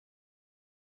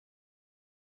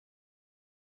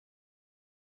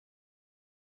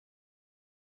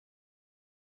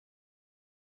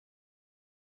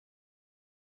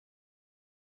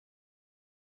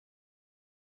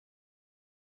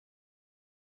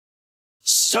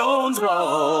Stone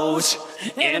throws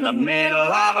in the middle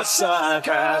of a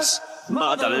circus,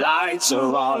 but the lights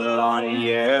are all on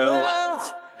you.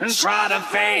 And try to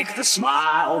fake the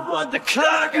smile, but the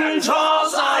curtain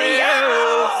draws on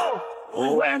you.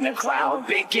 When the crowd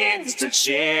begins to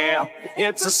cheer,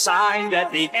 it's a sign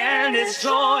that the end is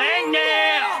drawing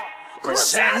near.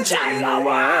 Presenting the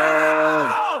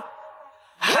world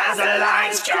as the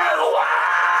lights go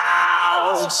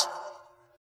out.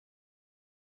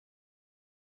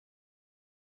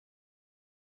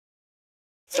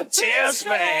 The tears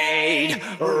fade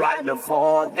right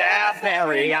before their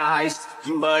very eyes,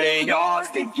 but yours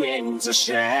begin to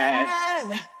shed.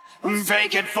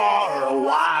 Fake it for a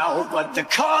while, but the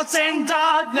curtain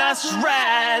darkness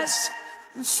rests.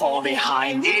 For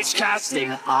behind each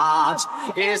casting art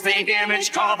is the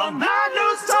image of a man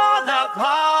who's torn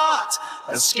apart,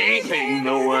 escaping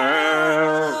the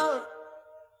world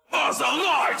as the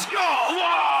lights go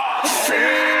out.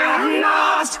 Fear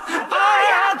not, I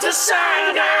have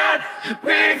descended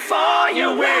before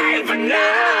you even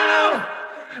know.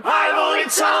 I've only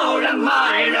told a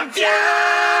mind of you.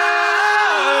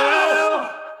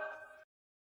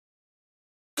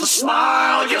 The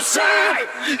smile you say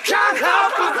can't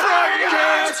help but break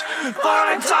it, for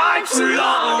I died too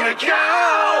long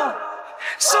ago.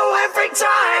 So every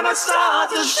time I start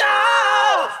to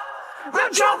show, I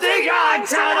drop the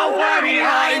act and away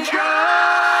I go.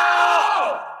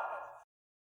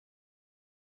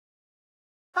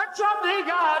 I drop the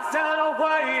act and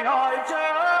away I go.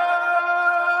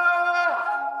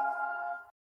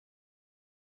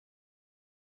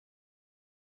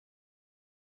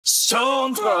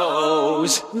 Stone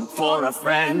throws for a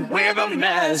friend with a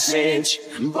message,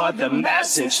 but the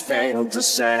message failed to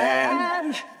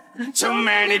send. Too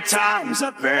many times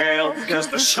I failed, cause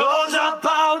the show's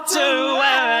about to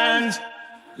end.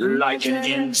 Like an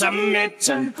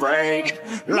intermittent break,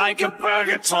 like a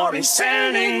purgatory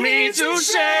sending me to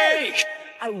shake.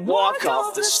 I walk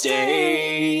off the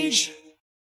stage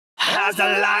as the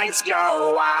lights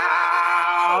go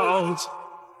out.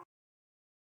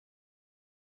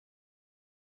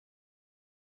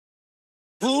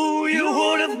 Ooh, you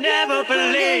would have never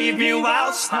believed me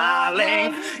while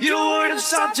smiling. You would have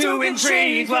stopped to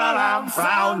intrigue while I'm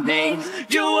frowning.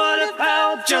 You would have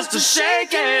helped just to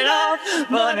shake it off,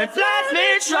 but if let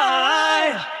me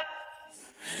try.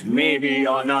 Maybe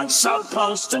you're not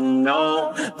supposed to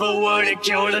know, but would it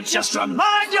kill to just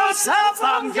remind yourself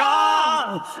I'm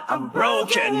gone? I'm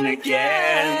broken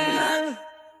again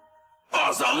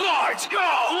as the lights go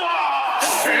out.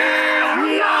 Fear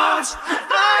not,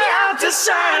 I have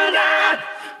descended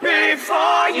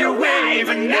before you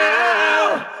even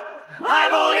know.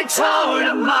 I've only told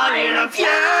a mind of you.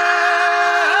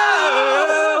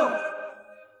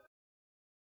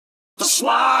 The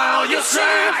smile you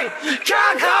see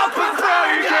can't help but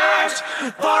break it,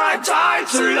 for I died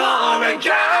too long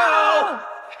ago.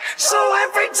 So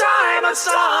every time I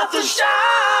start the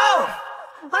show,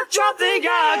 I drop the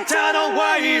act and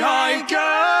away I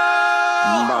go.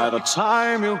 By the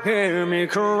time you hear me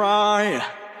cry,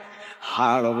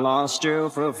 I'll have lost you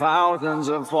through thousands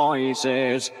of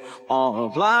voices, all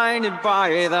blinded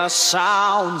by the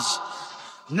sounds.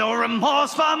 No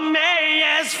remorse for me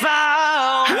is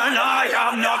found, and I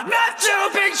am not meant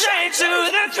to be chained to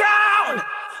the ground.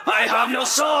 I have no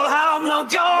soul, have no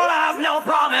goal, have no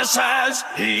promises,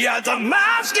 yet the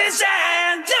mask is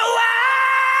in the way.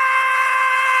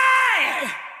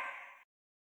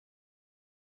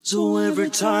 So every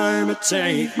time I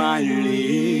take my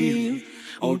leave,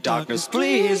 oh darkness,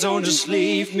 please don't just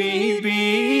leave me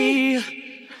be.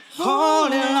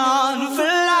 Holding on for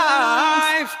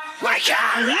life, I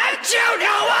can't let you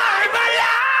know I'm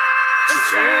alive.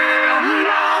 Fear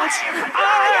not,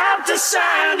 I have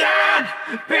descended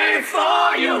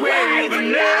before you even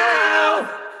know.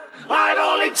 I've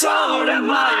only told a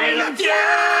mind of you.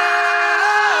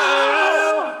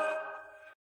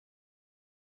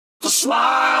 The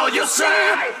smile you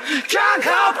see can't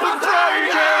help but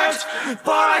break it,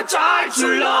 for I died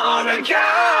too long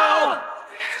ago.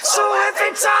 So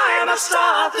every time I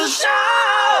start the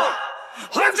show,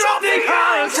 I drop the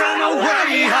act and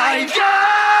away I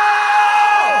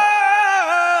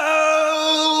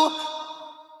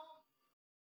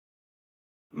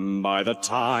go. By the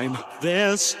time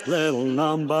this little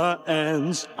number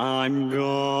ends, I'm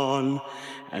gone,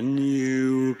 and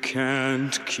you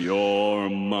can't cure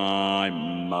my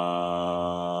mind.